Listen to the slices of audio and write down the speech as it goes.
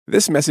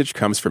This message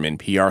comes from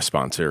NPR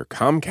sponsor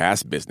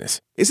Comcast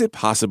Business. Is it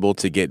possible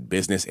to get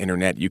business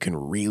internet you can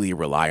really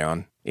rely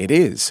on? It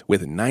is,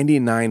 with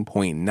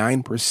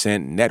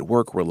 99.9%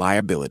 network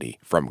reliability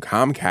from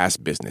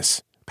Comcast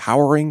Business,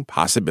 powering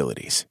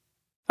possibilities.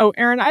 Oh,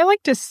 Aaron, I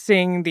like to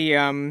sing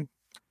the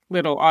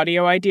little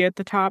audio ID at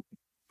the top,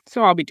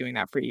 so I'll be doing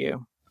that for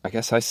you. I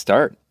guess I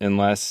start,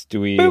 unless do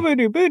we...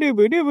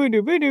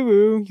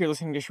 Boo-ba-doo-boo-doo-boo-doo-boo-doo-boo. You're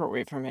listening to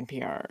Shortwave from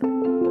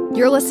NPR.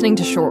 You're listening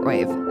to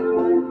Shortwave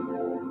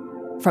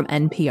from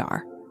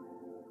NPR.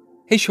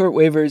 Hey,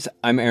 Shortwavers,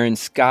 I'm Aaron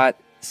Scott.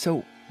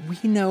 So we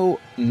know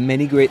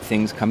many great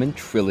things come in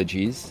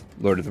trilogies.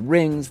 Lord of the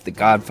Rings, The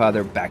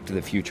Godfather, Back to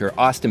the Future,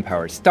 Austin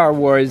Powers, Star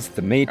Wars,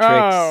 The Matrix.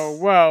 Oh,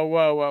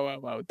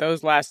 whoa.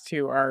 Those last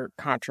two are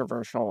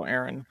controversial,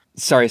 Aaron.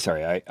 Sorry.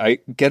 I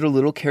get a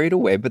little carried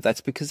away, but that's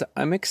because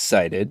I'm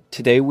excited.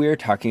 Today we are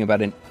talking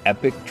about an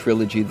epic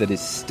trilogy that is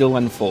still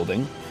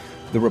unfolding.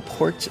 The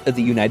reports of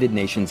the United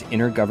Nations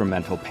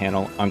Intergovernmental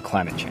Panel on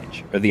Climate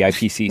Change, or the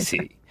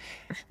IPCC.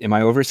 Am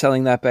I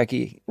overselling that,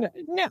 Becky?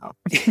 No.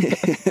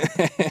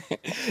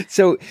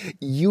 So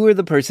you are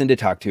the person to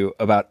talk to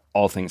about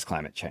all things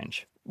climate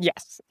change.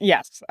 Yes.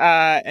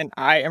 And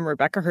I am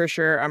Rebecca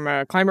Hersher. I'm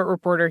a climate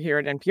reporter here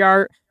at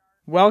NPR.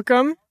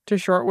 Welcome to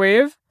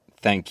Shortwave.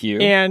 Thank you.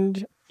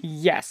 And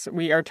yes,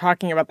 we are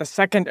talking about the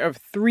second of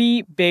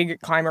three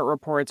big climate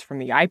reports from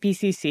the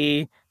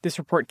IPCC. This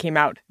report came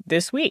out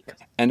this week.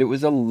 And it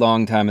was a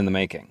long time in the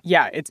making.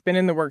 Yeah, it's been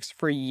in the works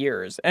for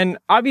years. And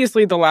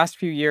obviously, the last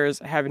few years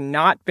have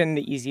not been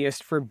the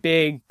easiest for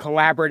big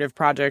collaborative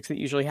projects that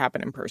usually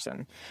happen in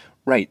person.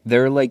 Right.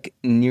 There are like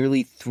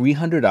nearly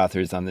 300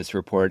 authors on this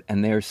report,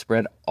 and they are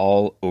spread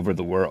all over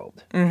the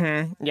world.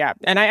 Mm-hmm. Yeah.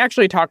 And I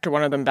actually talked to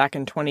one of them back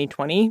in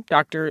 2020.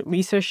 Dr.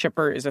 Lisa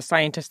Schipper is a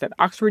scientist at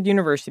Oxford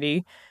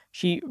University.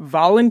 She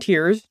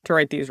volunteers to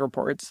write these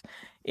reports.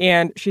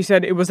 And she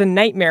said it was a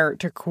nightmare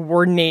to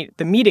coordinate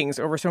the meetings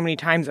over so many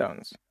time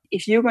zones.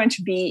 If you're going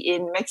to be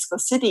in Mexico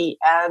City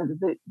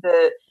and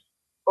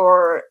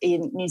or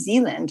in New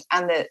Zealand,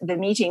 and the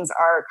meetings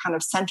are kind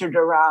of centered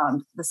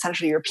around the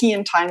Central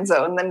European time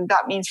zone, then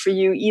that means for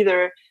you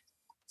either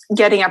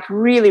getting up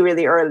really,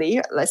 really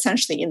early,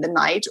 essentially in the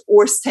night,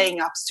 or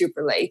staying up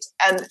super late.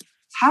 And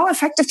how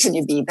effective can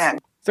you be then?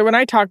 So when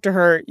I talked to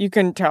her, you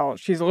can tell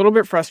she's a little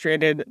bit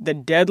frustrated. The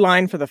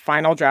deadline for the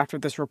final draft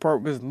of this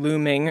report was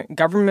looming.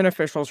 Government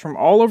officials from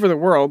all over the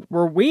world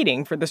were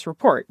waiting for this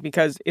report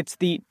because it's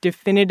the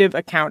definitive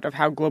account of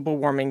how global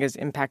warming is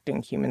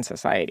impacting human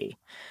society.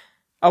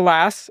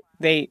 Alas,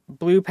 they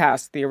blew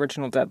past the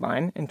original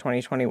deadline in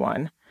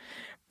 2021.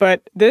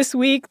 But this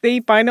week, they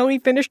finally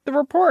finished the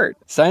report.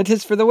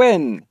 Scientists for the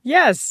win!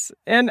 Yes.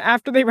 And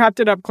after they wrapped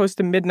it up close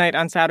to midnight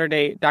on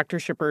Saturday, Dr.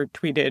 Schipper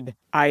tweeted,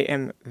 "I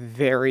am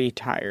very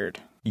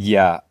tired."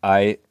 Yeah,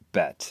 I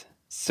bet.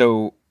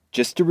 So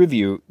just to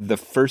review, the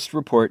first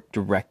report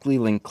directly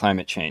linked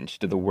climate change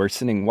to the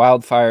worsening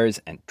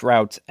wildfires and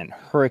droughts and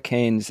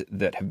hurricanes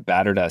that have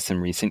battered us in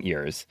recent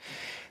years.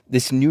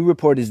 This new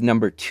report is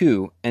number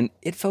 2, and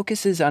it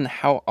focuses on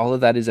how all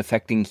of that is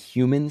affecting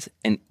humans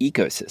and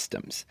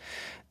ecosystems.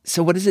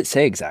 So what does it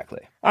say exactly?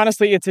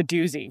 Honestly, it's a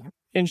doozy.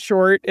 In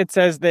short, it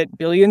says that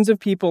billions of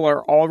people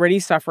are already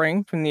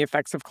suffering from the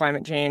effects of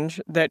climate change,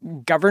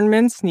 that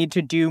governments need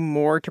to do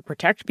more to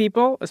protect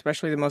people,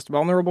 especially the most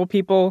vulnerable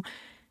people,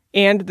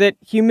 and that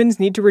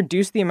humans need to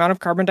reduce the amount of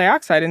carbon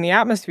dioxide in the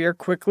atmosphere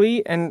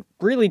quickly and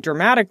really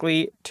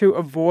dramatically to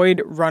avoid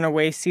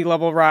runaway sea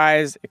level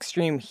rise,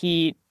 extreme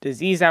heat,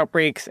 disease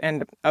outbreaks,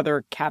 and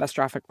other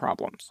catastrophic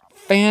problems.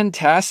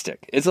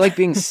 Fantastic. It's like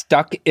being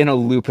stuck in a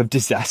loop of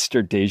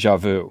disaster déjà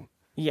vu.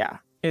 Yeah,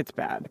 it's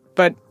bad.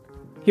 But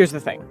here's the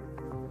thing.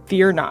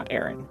 Fear not,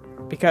 Aaron,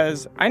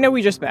 because I know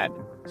we just met,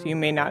 so you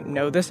may not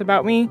know this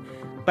about me,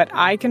 but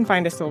I can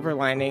find a silver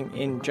lining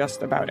in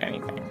just about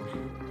anything.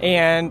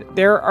 And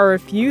there are a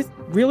few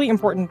really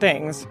important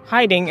things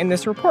hiding in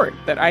this report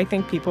that I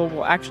think people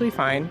will actually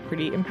find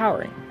pretty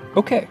empowering.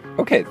 Okay.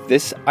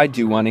 This I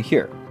do want to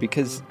hear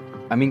because,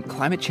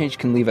 climate change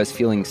can leave us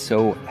feeling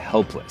so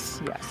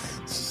helpless. Yes.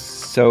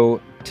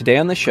 So today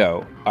on the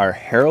show, our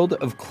herald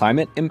of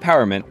climate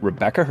empowerment,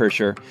 Rebecca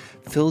Hersher,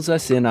 fills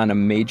us in on a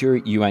major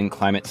UN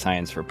climate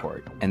science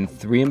report and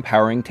 3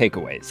 empowering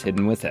takeaways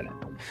hidden within it.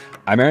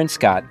 I'm Aaron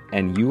Scott,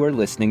 and you are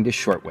listening to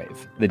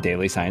Shortwave, the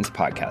daily science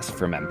podcast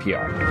from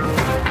NPR.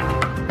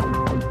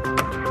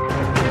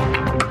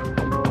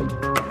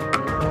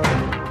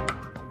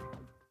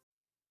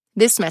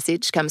 This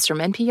message comes from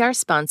NPR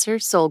sponsor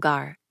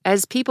Solgar.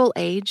 As people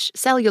age,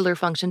 cellular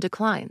function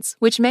declines,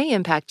 which may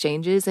impact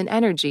changes in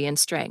energy and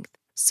strength.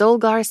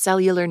 Solgar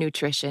Cellular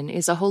Nutrition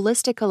is a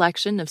holistic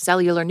collection of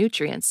cellular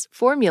nutrients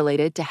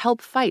formulated to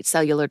help fight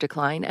cellular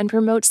decline and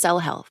promote cell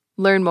health.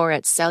 Learn more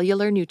at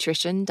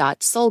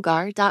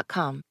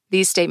cellularnutrition.solgar.com.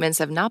 These statements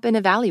have not been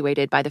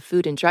evaluated by the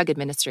Food and Drug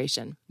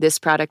Administration. This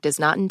product is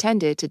not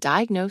intended to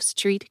diagnose,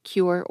 treat,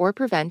 cure, or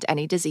prevent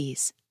any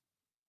disease.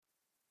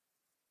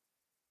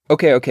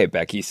 Okay,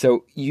 Becky.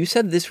 So you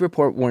said this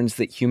report warns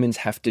that humans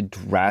have to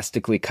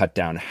drastically cut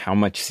down how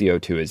much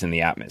CO2 is in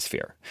the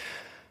atmosphere,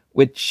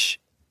 which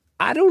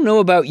I don't know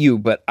about you,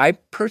 but I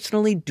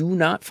personally do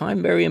not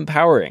find very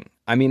empowering.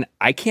 I mean,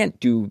 I can't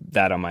do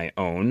that on my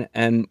own,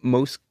 and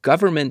most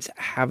governments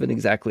haven't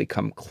exactly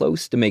come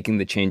close to making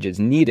the changes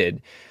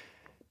needed.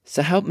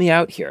 So help me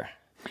out here.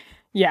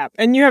 Yeah,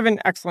 and you have an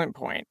excellent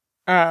point.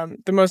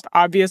 The most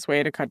obvious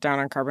way to cut down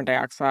on carbon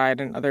dioxide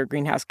and other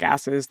greenhouse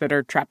gases that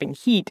are trapping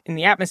heat in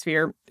the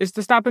atmosphere is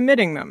to stop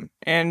emitting them.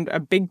 And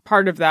a big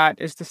part of that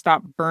is to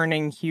stop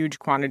burning huge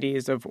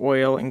quantities of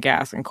oil and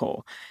gas and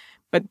coal.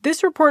 But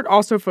this report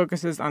also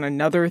focuses on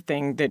another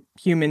thing that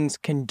humans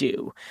can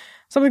do,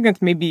 something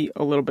that's maybe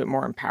a little bit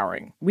more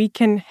empowering. We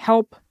can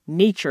help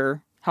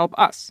nature help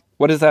us.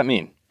 What does that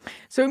mean?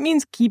 So it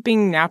means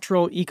keeping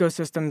natural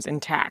ecosystems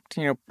intact,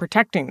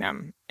 protecting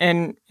them.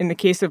 And in the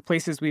case of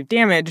places we've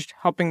damaged,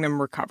 helping them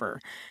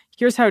recover.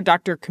 Here's how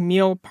Dr.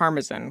 Camille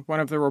Parmesan, one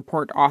of the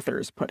report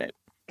authors, put it.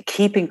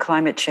 Keeping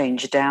climate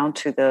change down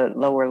to the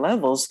lower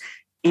levels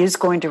is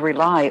going to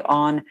rely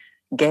on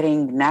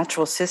getting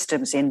natural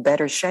systems in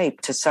better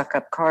shape to suck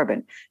up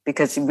carbon,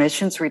 because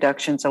emissions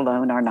reductions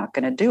alone are not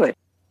going to do it.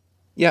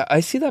 Yeah, I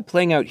see that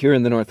playing out here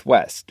in the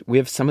Northwest. We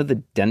have some of the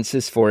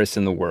densest forests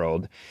in the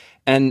world.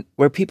 And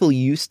where people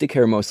used to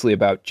care mostly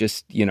about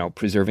just,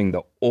 preserving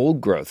the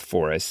old growth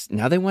forests,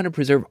 now they want to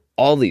preserve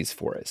all these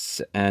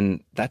forests.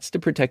 And that's to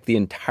protect the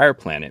entire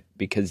planet,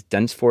 because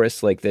dense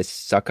forests like this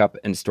suck up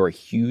and store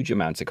huge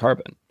amounts of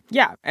carbon.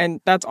 Yeah,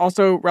 and that's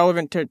also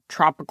relevant to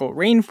tropical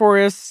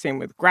rainforests, same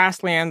with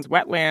grasslands,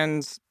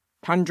 wetlands,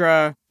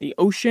 tundra, the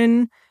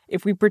ocean.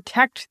 If we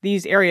protect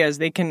these areas,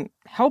 they can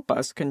help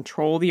us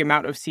control the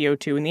amount of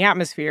CO2 in the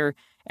atmosphere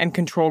and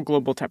control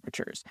global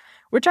temperatures,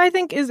 which I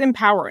think is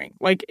empowering.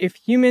 Like, if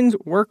humans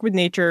work with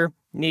nature,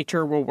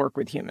 nature will work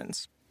with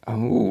humans.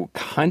 Oh,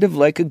 kind of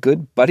like a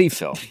good buddy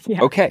film.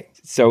 Yeah. Okay,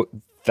 so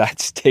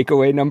that's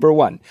takeaway number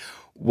 1.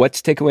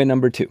 What's takeaway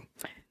number 2?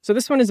 So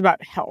this one is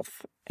about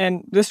health.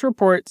 And this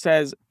report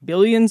says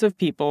billions of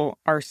people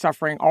are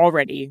suffering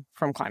already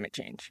from climate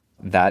change.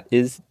 That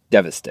is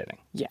devastating.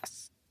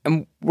 Yes.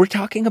 And we're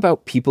talking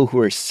about people who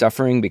are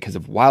suffering because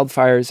of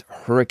wildfires,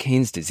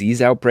 hurricanes,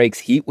 disease outbreaks,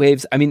 heat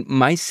waves. I mean,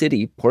 my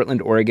city,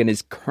 Portland, Oregon,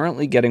 is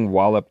currently getting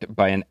walloped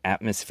by an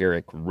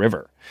atmospheric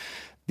river.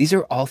 These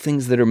are all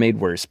things that are made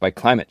worse by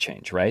climate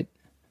change, right?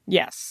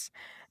 Yes.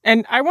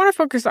 And I want to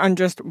focus on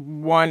just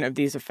one of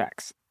these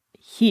effects,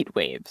 heat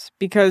waves,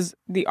 because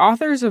the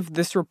authors of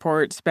this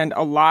report spend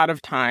a lot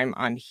of time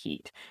on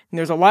heat. And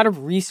there's a lot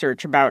of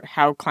research about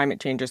how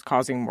climate change is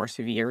causing more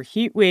severe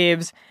heat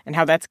waves and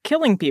how that's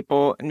killing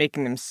people and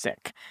making them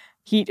sick.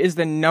 Heat is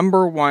the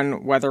number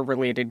one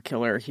weather-related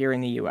killer here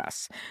in the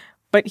U.S.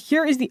 But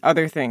here is the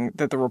other thing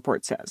that the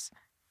report says.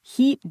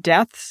 Heat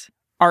deaths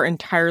are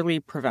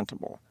entirely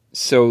preventable.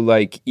 So,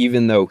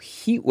 even though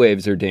heat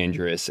waves are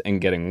dangerous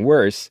and getting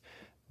worse,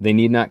 they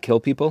need not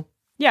kill people?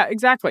 Yeah,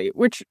 exactly,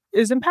 which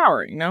is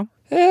empowering, no?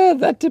 Yeah,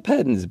 that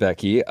depends,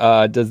 Becky.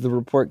 Does the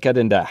report get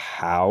into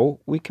how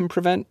we can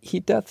prevent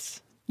heat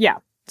deaths? Yeah,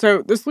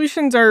 so the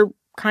solutions are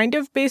kind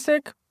of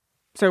basic.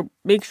 So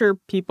make sure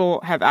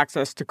people have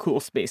access to cool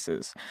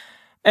spaces.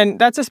 And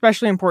that's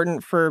especially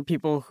important for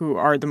people who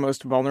are the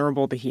most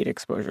vulnerable to heat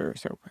exposure.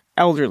 So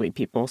elderly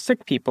people,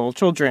 sick people,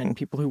 children,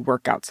 people who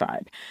work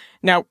outside.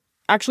 Now,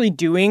 actually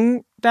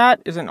doing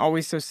that isn't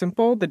always so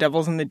simple. The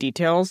devil's in the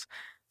details.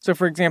 So,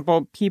 for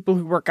example, people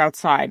who work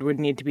outside would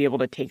need to be able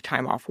to take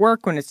time off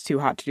work when it's too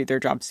hot to do their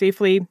job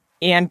safely,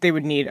 and they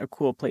would need a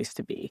cool place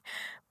to be.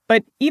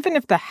 But even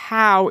if the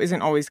how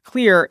isn't always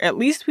clear, at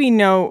least we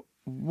know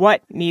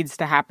what needs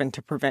to happen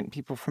to prevent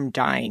people from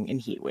dying in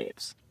heat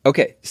waves.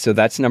 Okay, so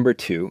that's number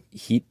 2.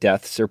 Heat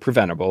deaths are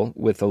preventable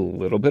with a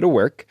little bit of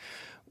work.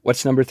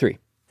 What's number 3?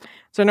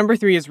 So number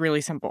 3 is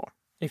really simple.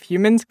 If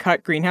humans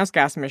cut greenhouse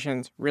gas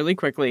emissions really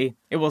quickly,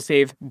 it will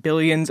save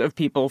billions of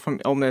people from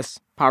illness,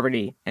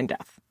 poverty, and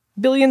death.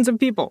 Billions of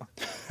people.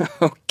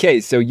 Okay,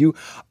 so you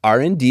are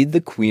indeed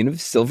the queen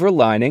of silver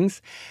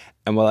linings.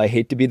 And while I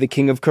hate to be the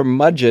king of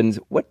curmudgeons,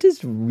 what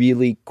does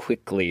really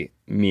quickly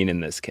mean in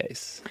this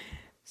case?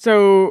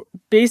 So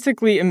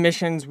basically,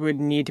 emissions would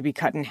need to be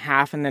cut in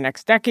half in the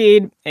next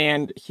decade,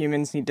 and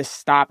humans need to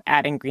stop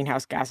adding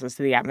greenhouse gases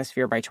to the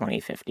atmosphere by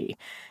 2050.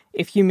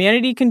 If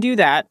humanity can do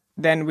that,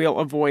 then we'll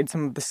avoid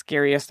some of the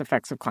scariest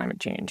effects of climate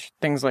change.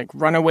 Things like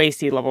runaway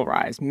sea level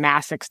rise,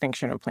 mass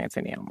extinction of plants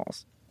and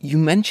animals. You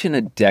mention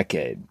a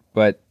decade,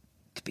 but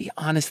to be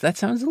honest, that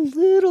sounds a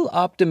little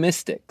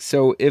optimistic.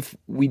 So if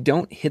we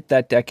don't hit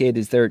that decade,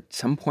 is there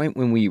some point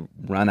when we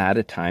run out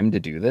of time to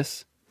do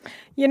this?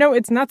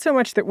 It's not so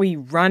much that we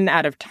run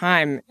out of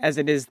time as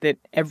it is that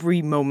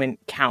every moment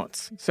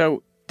counts.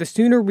 So the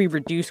sooner we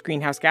reduce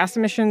greenhouse gas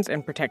emissions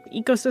and protect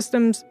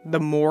ecosystems, the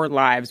more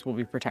lives will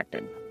be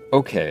protected.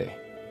 Okay.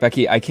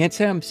 Becky, I can't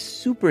say I'm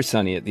super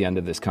sunny at the end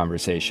of this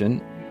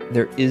conversation.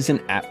 There is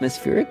an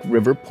atmospheric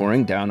river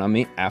pouring down on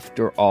me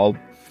after all,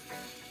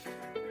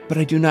 but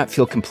I do not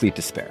feel complete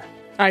despair.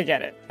 I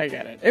get it.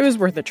 It was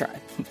worth a try.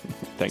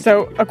 Thank you.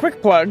 So a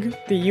quick plug,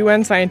 the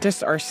UN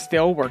scientists are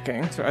still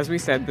working. So as we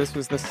said, this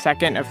was the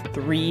second of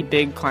 3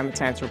 big climate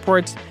science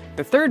reports.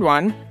 The third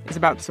one is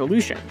about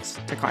solutions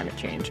to climate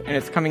change, and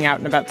it's coming out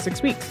in about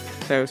 6 weeks.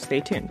 So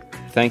stay tuned.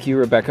 Thank you,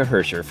 Rebecca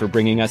Hersher, for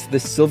bringing us the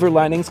Silver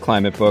Linings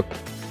Climate Book.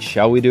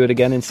 Shall we do it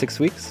again in 6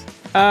 weeks?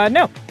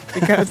 No,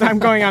 because I'm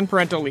going on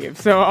parental leave,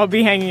 so I'll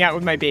be hanging out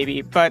with my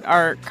baby. But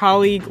our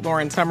colleague,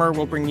 Lauren Sommer,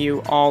 will bring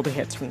you all the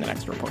hits from the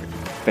next report.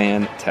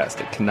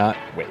 Fantastic. Cannot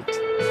wait.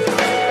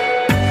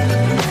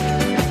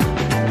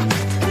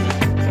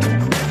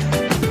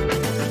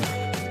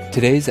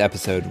 Today's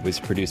episode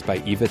was produced by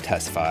Eva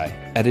Tesfaye,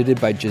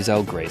 edited by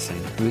Giselle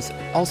Grayson, who is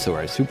also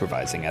our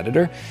supervising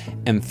editor,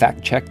 and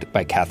fact-checked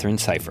by Catherine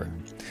Cipher.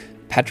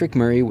 Patrick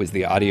Murray was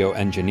the audio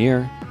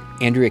engineer.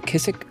 Andrea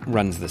Kissick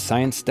runs the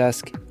science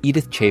desk,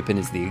 Edith Chapin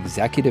is the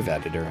executive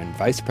editor and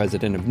vice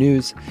president of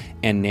news,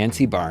 and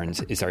Nancy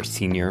Barnes is our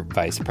senior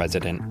vice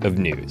president of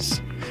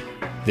news.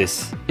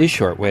 This is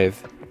Shortwave,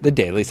 the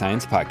daily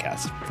science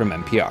podcast from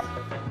NPR.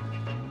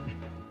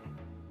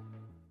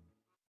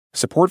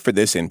 Support for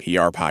this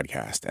NPR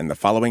podcast and the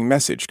following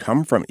message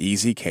come from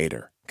Easy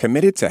Cater,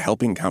 committed to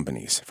helping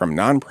companies, from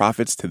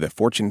nonprofits to the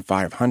Fortune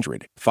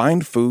 500,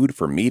 find food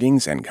for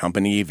meetings and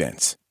company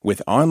events.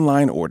 With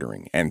online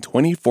ordering and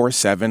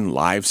 24/7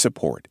 live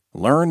support.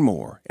 Learn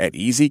more at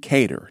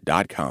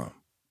easycater.com.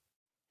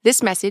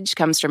 This message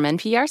comes from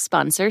NPR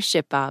sponsor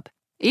ShipBob.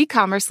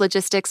 E-commerce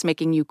logistics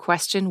making you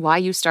question why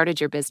you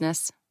started your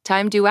business?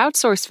 Time to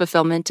outsource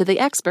fulfillment to the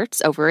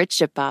experts over at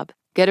ShipBob.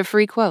 Get a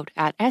free quote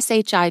at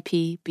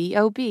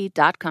shipbob.com.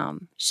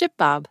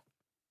 ShipBob.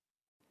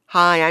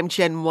 Hi, I'm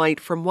Jen White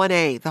from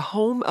 1A, the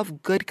home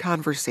of good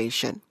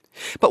conversation.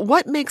 But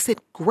what makes it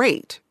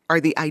great are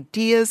the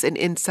ideas and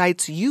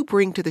insights you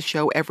bring to the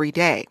show every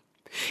day.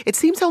 It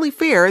seems only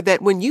fair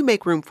that when you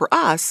make room for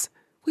us,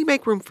 we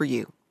make room for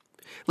you.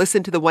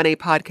 Listen to the 1A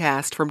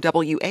podcast from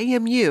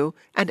WAMU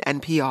and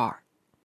NPR.